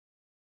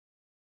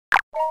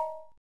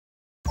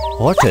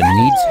Horton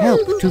needs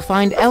help to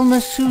find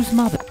Elma Sue's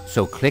mother,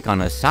 so click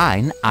on a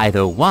sign,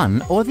 either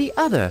one or the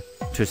other,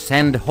 to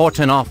send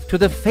Horton off to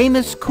the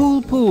famous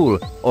cool pool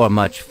or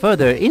much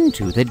further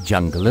into the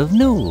jungle of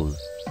Nool.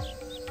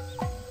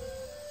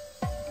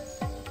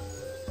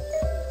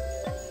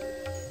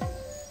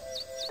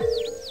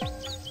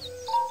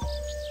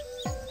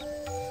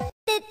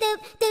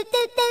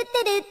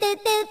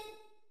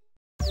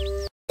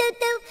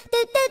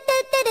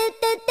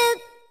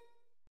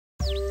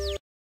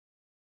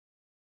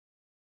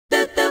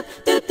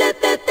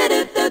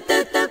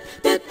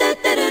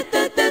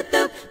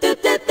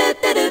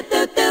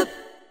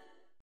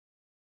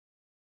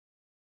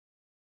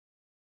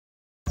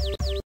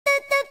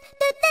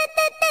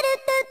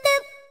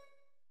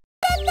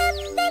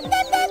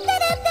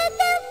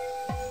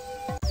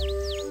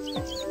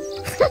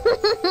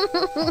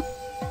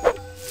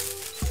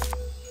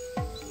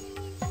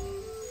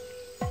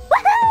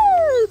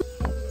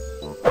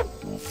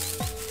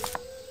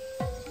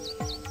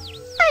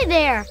 Hi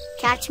there!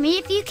 Catch me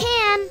if you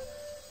can!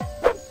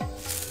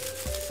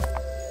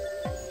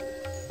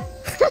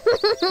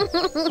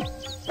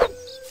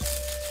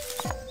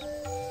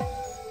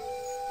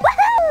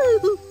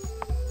 Woohoo!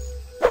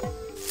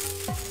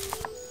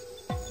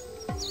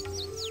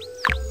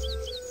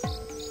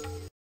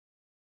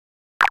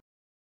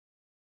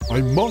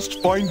 I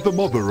must find the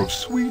mother of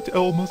sweet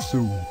Elma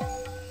Sue.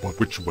 But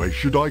which way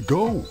should I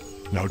go?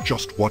 Now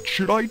just what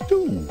should I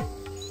do?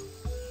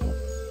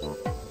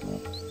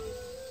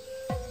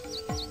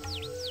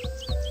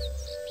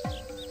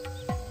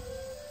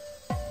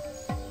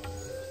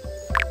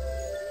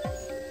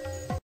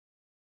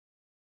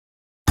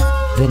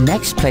 The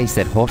next place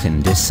that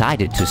Horton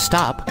decided to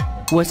stop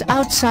was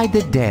outside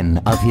the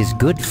den of his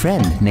good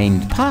friend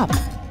named Pop.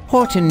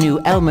 Horton knew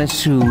Elma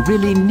Sue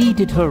really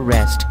needed her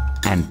rest,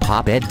 and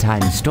Pop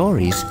bedtime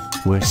stories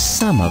were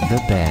some of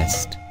the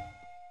best.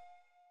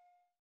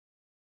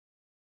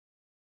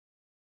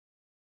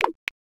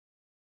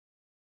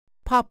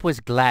 Pop was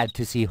glad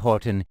to see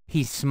Horton.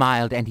 He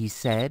smiled and he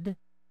said,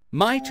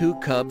 "My two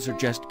cubs are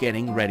just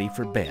getting ready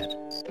for bed.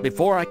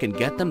 Before I can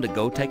get them to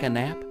go take a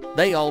nap,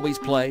 they always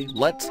play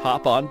Let's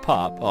Hop on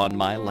Pop on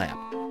my lap.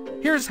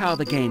 Here's how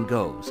the game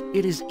goes.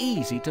 It is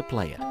easy to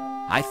play it.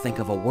 I think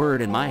of a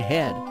word in my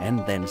head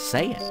and then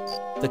say it.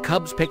 The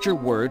cubs picture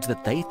words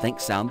that they think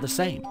sound the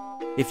same.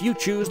 If you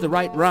choose the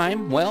right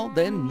rhyme, well,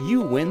 then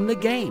you win the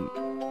game.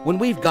 When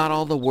we've got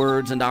all the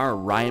words and our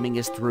rhyming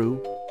is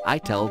through, I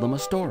tell them a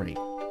story.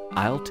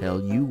 I'll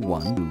tell you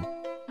one too."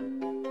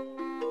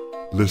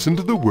 Listen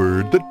to the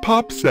word that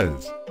Pop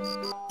says.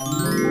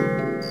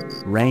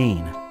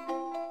 Rain.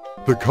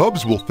 The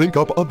cubs will think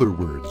up other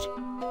words.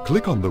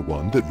 Click on the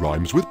one that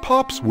rhymes with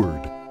Pop's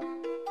word.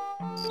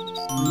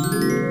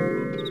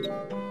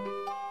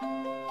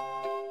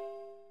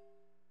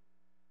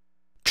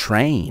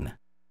 Train.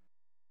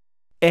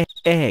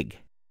 Egg.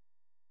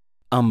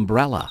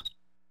 Umbrella.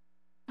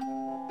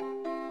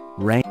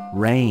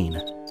 Rain.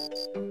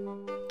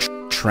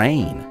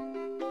 Train.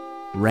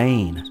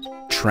 Rain.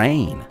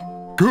 Train.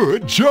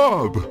 Good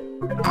job!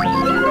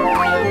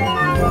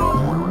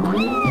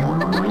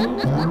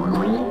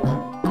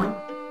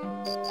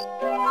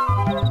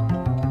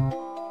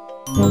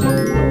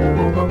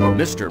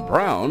 Mr.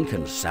 Brown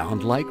can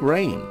sound like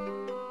rain,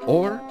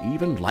 or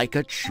even like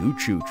a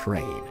choo-choo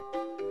train.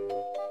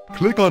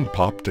 Click on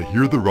Pop to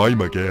hear the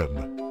rhyme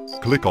again.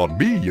 Click on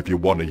me if you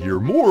want to hear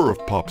more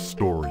of Pop's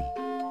story.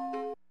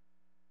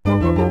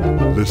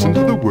 Listen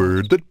to the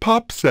word that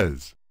Pop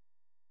says.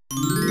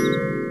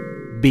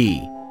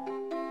 Bee.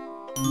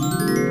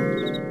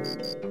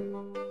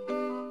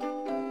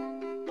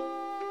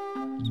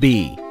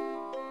 Bee.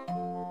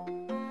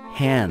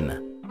 Hen.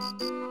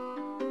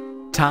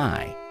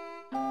 Tie.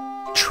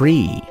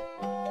 Tree.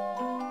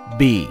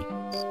 Bee.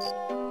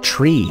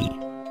 Tree.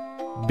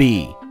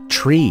 Bee.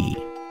 Tree.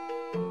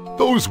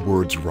 Those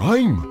words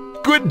rhyme.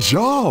 Good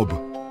job!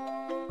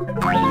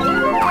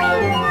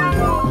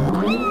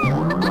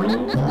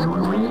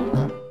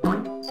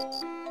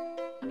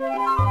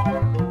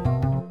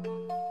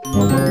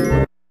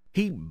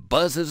 He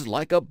buzzes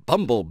like a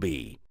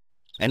bumblebee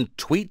and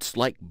tweets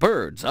like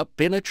birds up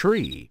in a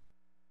tree.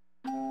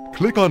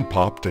 Click on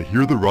Pop to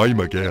hear the rhyme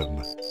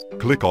again.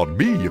 Click on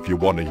me if you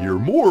want to hear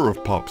more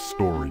of Pop's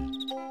story.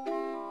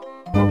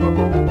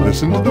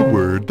 Listen to the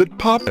word that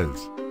Pop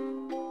says.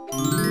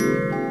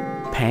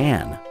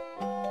 Pan.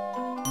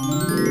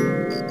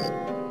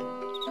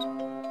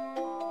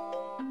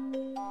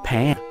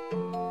 Pan.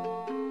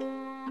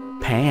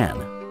 Pan.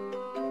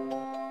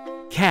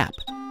 Cap.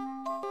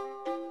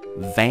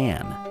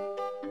 Van.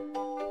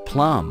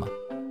 Plum.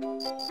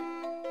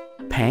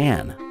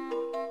 Pan.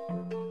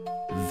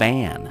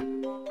 Van.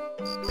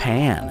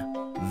 Pan.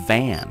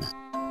 Van.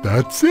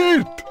 That's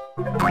it!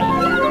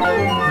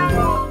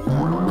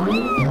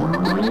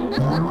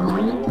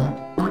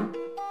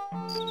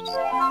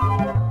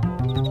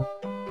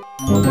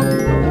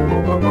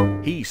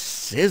 He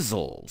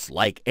sizzles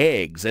like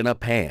eggs in a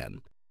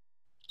pan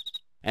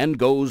and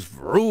goes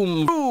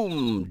vroom,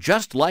 vroom,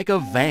 just like a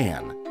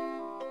van.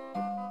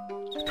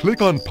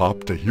 Click on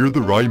Pop to hear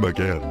the rhyme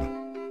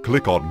again.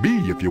 Click on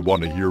me if you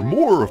want to hear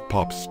more of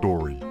Pop's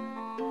story.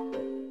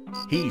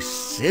 He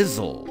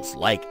sizzles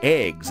like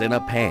eggs in a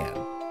pan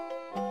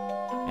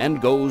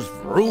and goes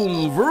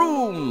vroom,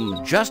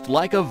 vroom, just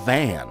like a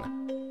van.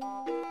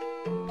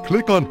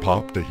 Click on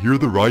Pop to hear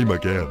the rhyme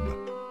again.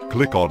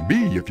 Click on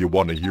me if you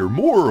want to hear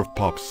more of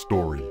Pop's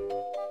story.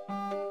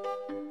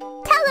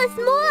 Tell us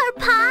more,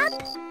 Pop.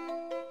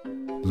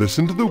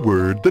 Listen to the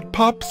word that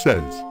Pop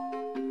says.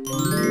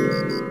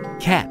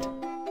 Cat.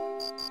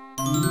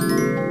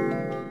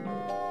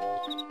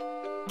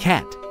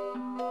 Cat.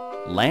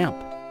 Lamp.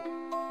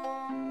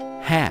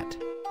 Hat.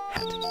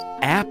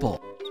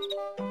 Apple.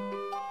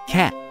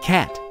 Cat.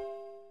 Hat.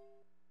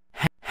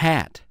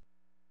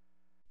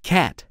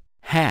 Cat.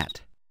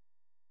 Hat.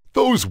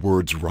 Those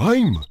words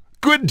rhyme.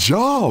 Good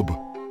job!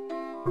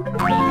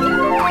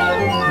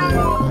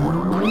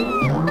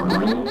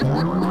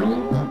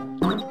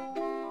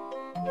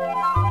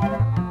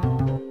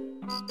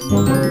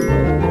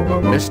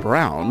 Miss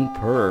Brown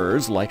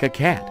purrs like a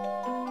cat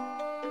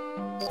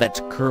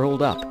that's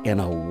curled up in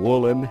a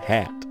woolen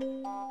hat.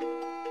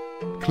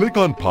 Click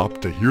on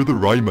Pop to hear the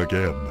rhyme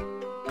again.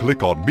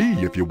 Click on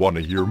me if you want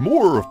to hear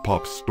more of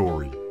Pop's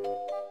story.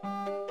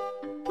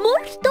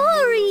 More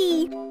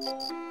story.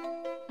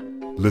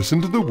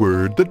 Listen to the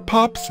word that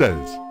Pop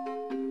says.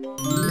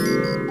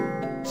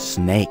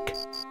 Snake.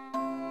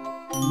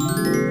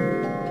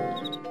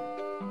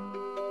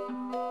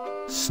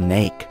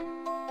 Snake.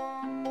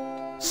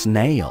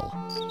 Snail.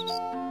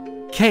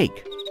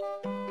 Cake.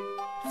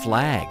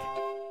 Flag.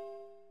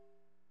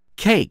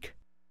 Cake.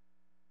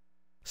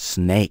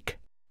 Snake.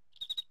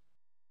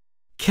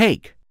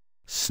 Cake.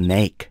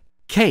 Snake.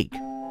 Cake.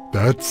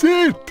 That's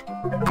it!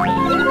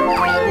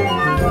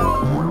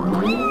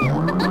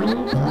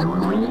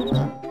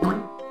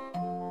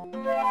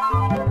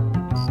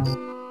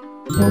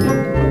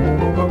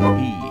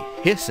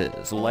 He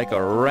hisses like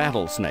a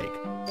rattlesnake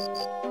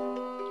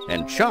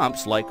and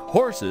chomps like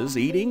horses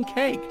eating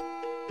cake.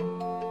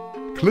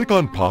 Click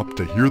on Pop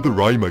to hear the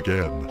rhyme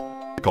again.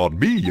 Click on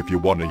me if you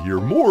want to hear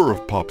more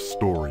of Pop's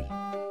story.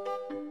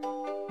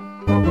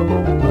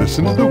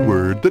 Listen to the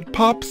word that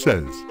Pop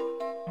says.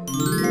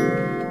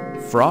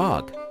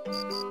 Frog.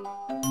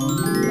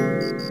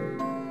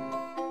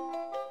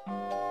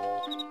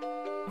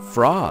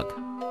 Frog.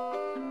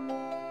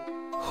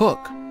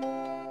 Hook.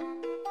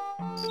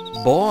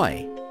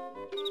 Boy.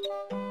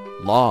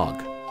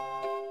 Log.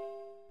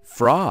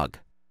 Frog.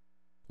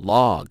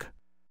 Log.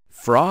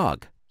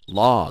 Frog.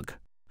 Log.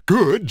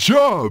 Good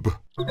job!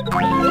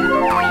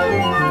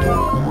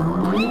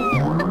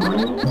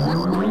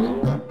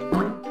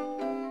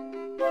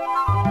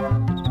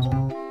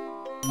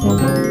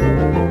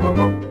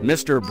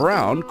 Mr.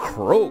 Brown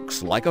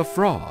croaks like a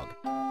frog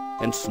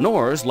and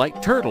snores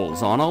like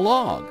turtles on a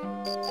log.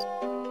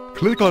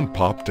 Click on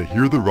Pop to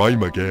hear the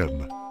rhyme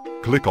again.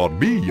 Click on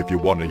me if you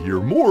want to hear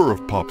more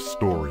of Pop's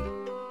story.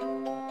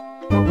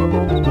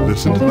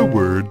 Listen to the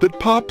word that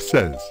Pop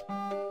says.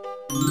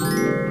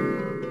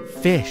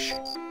 Fish.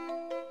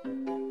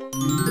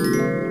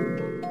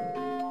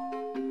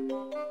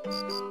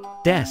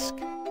 Desk.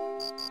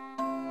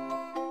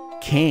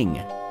 King.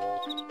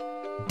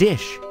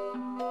 Dish.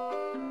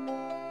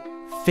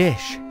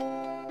 Fish.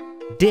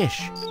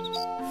 Dish.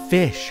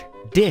 Fish.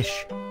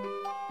 Dish.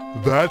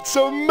 That's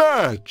a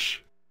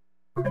match!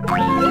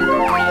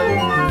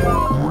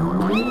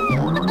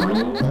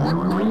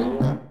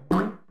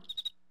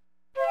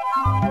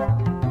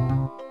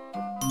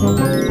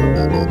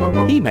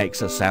 He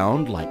makes a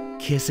sound like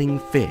kissing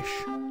fish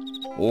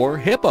or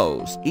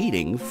hippos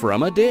eating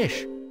from a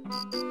dish.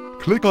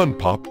 Click on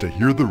Pop to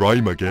hear the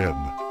rhyme again.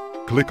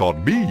 Click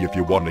on me if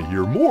you want to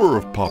hear more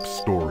of Pop's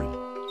story.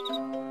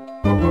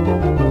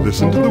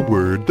 Listen to the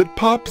word that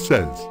Pop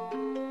says.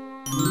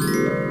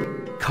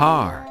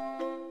 Car.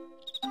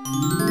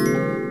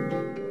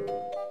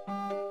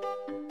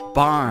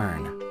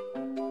 Barn.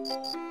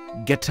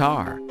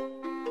 Guitar.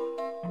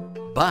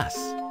 Bus.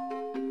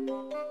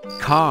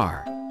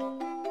 Car.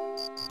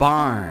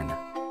 Barn.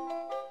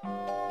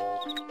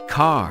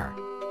 Car.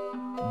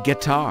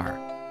 Guitar.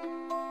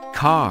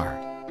 Car.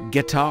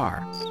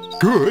 Guitar.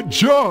 Good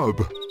job!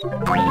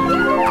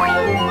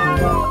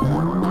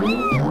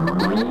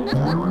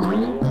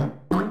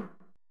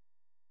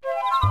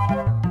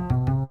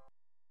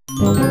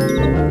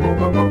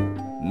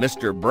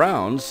 Mr.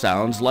 Brown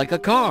sounds like a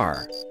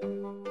car,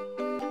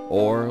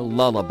 or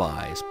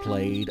lullabies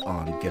played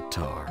on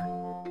guitar.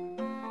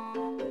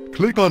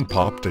 Click on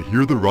Pop to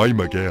hear the rhyme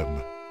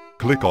again.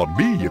 Click on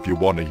me if you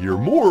want to hear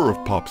more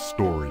of Pop's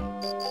story.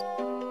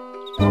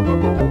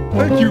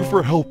 Thank you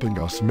for helping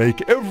us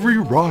make every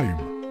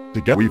rhyme.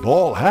 Together we've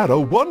all had a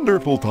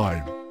wonderful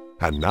time.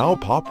 And now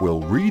Pop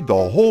will read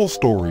the whole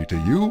story to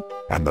you,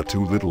 and the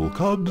two little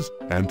cubs,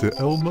 and to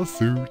Elma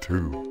Sue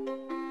too.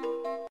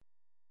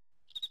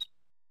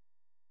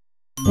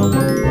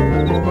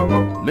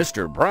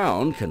 Mr.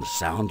 Brown can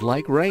sound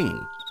like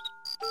rain,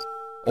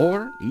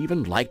 or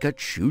even like a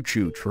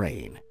choo-choo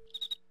train.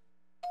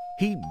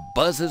 He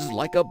buzzes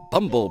like a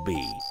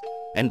bumblebee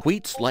and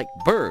tweets like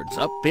birds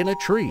up in a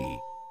tree.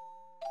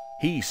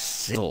 He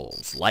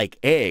sizzles like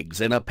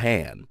eggs in a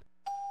pan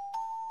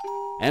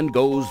and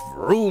goes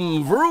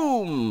vroom,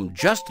 vroom,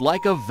 just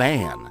like a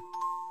van.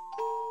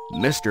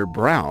 Mr.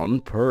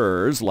 Brown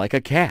purrs like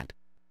a cat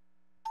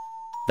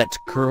that's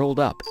curled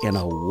up in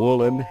a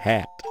woolen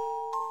hat.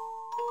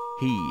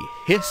 He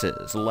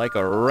hisses like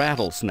a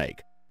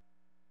rattlesnake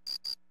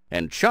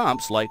and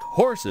chomps like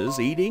horses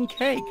eating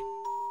cake.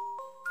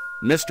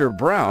 Mr.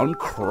 Brown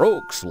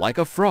croaks like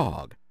a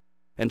frog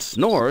and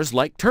snores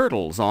like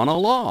turtles on a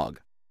log.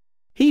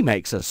 He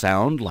makes a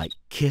sound like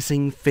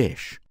kissing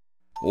fish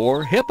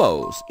or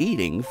hippos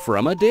eating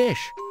from a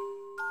dish.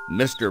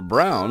 Mr.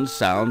 Brown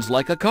sounds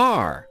like a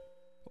car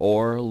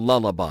or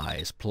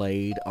lullabies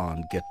played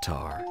on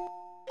guitar.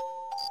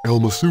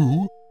 Elma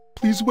Sue,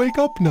 please wake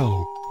up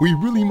now. We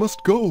really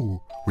must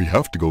go. We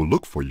have to go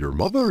look for your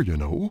mother, you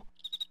know.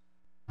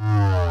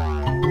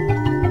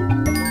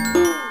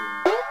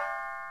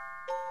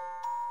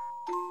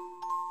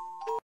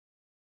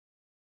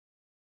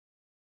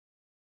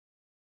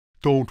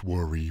 Don't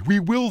worry, we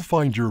will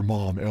find your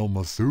mom,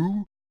 Elma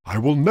Sue. I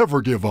will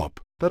never give up.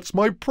 That's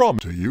my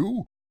promise to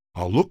you.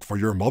 I'll look for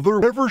your mother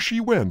wherever she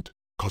went,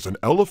 'cause an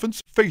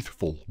elephant's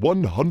faithful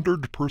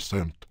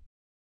 100%.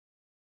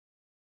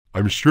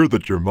 I'm sure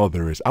that your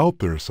mother is out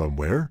there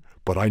somewhere,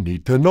 but I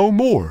need to know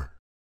more.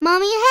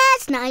 Mommy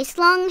has nice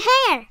long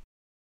hair.